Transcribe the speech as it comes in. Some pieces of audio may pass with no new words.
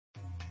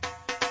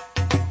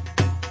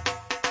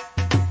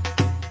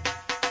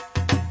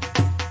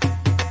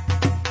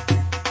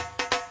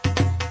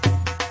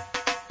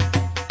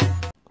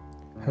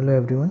Hello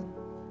everyone,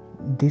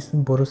 this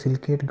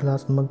borosilicate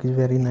glass mug is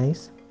very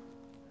nice.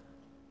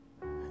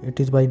 It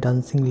is by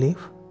Dancing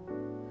Leaf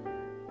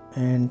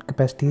and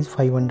capacity is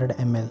 500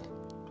 ml.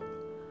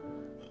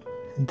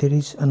 There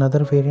is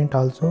another variant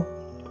also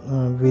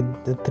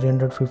with the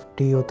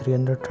 350 or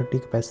 330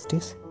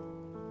 capacities.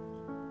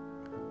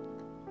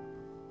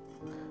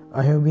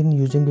 I have been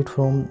using it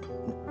from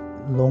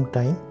long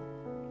time,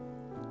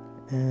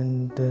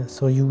 and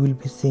so you will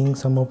be seeing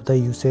some of the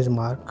usage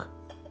mark.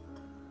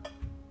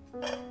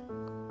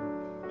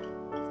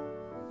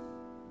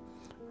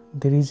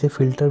 There is a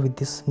filter with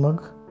this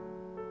mug.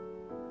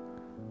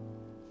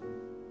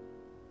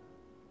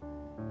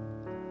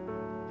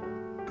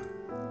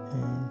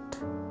 And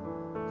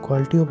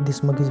quality of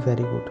this mug is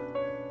very good.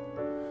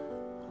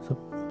 So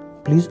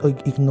please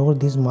ignore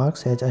these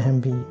marks, as I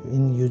have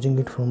been using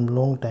it from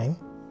long time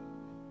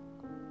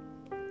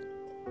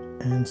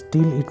and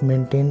still it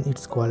maintains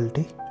its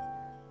quality,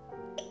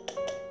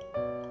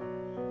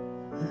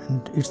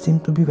 and it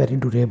seems to be very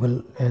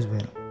durable as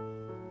well.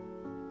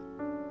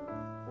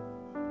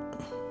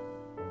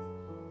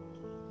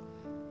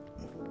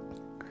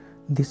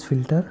 This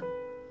filter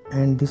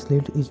and this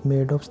lid is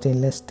made of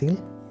stainless steel.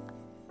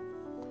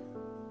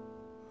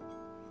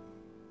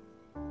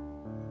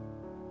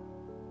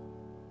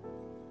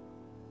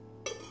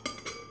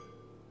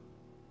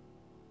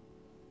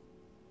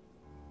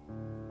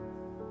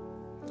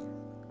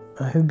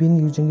 I have been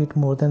using it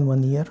more than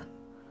 1 year,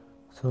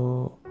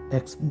 so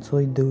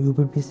you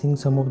will be seeing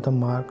some of the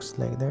marks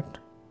like that.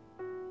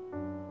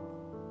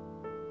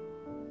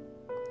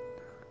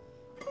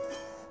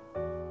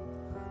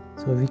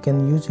 So we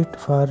can use it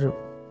for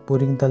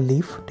pouring the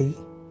leaf tea,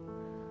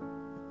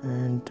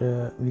 and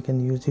we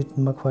can use it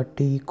mug for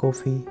tea,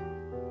 coffee,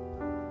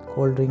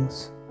 cold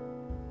drinks.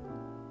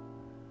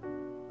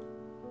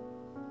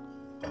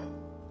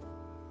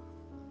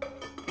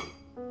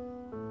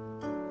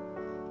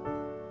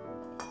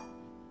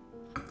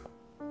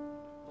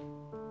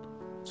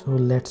 So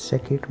let's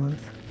check it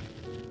once.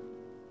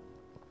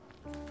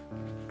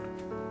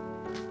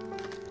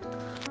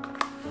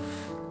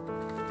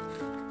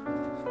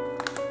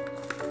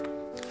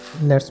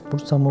 Let's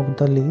put some of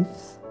the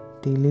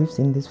tea leaves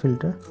in this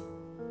filter.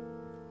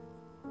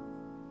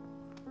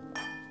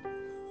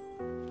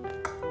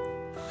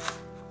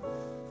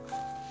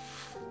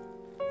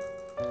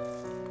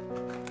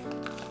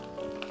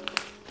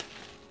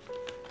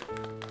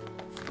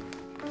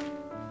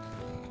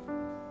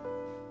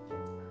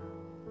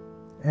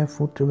 I have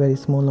put a very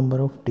small number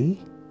of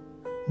tea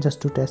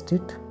just to test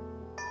it.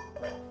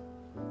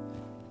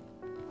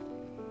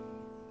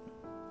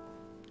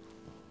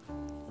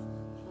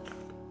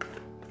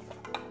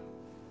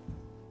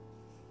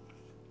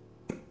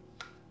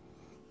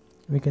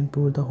 We can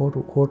pour the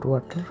hot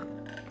water.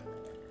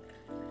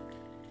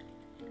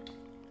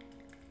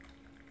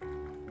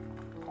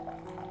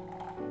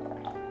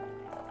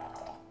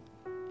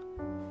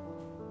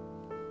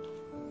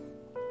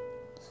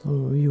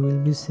 So you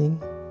will be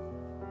seeing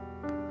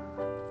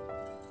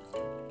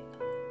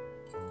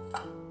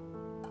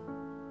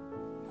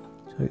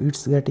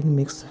it's getting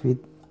mixed with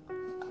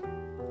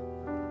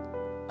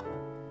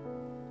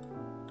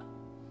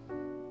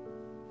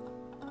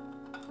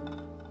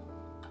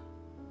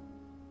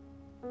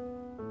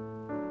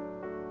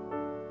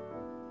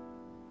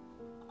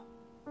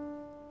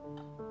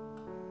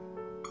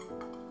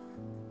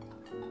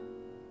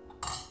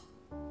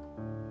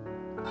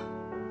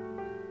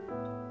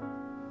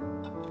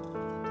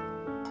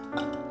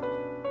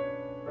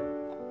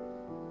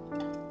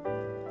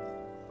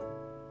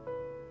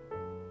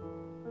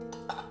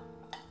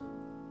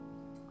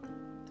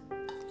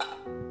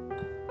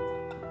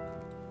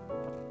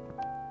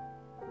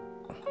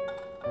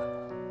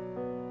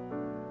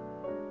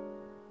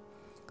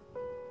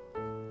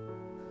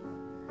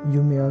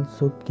You may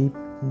also keep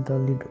the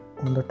lid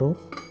on the top.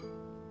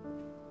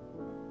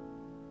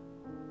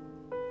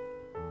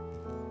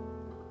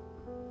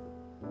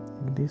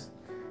 Like this,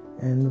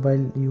 and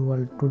while you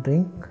are to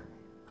drink,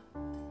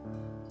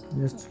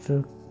 just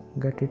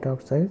get it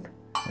outside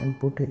and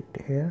put it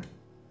here,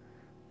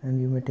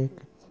 and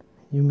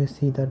you may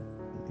see that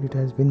it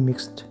has been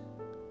mixed.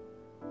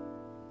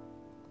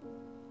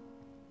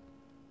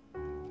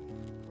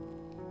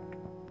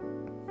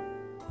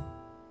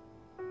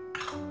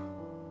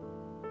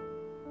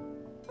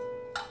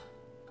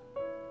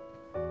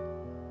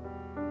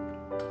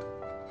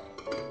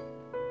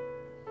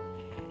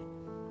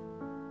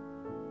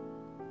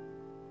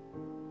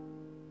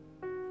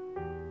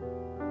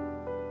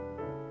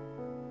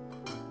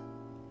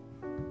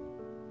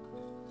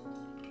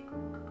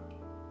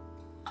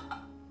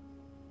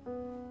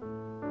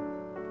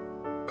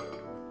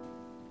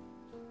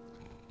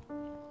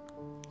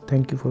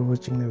 Thank you for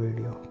watching the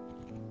video.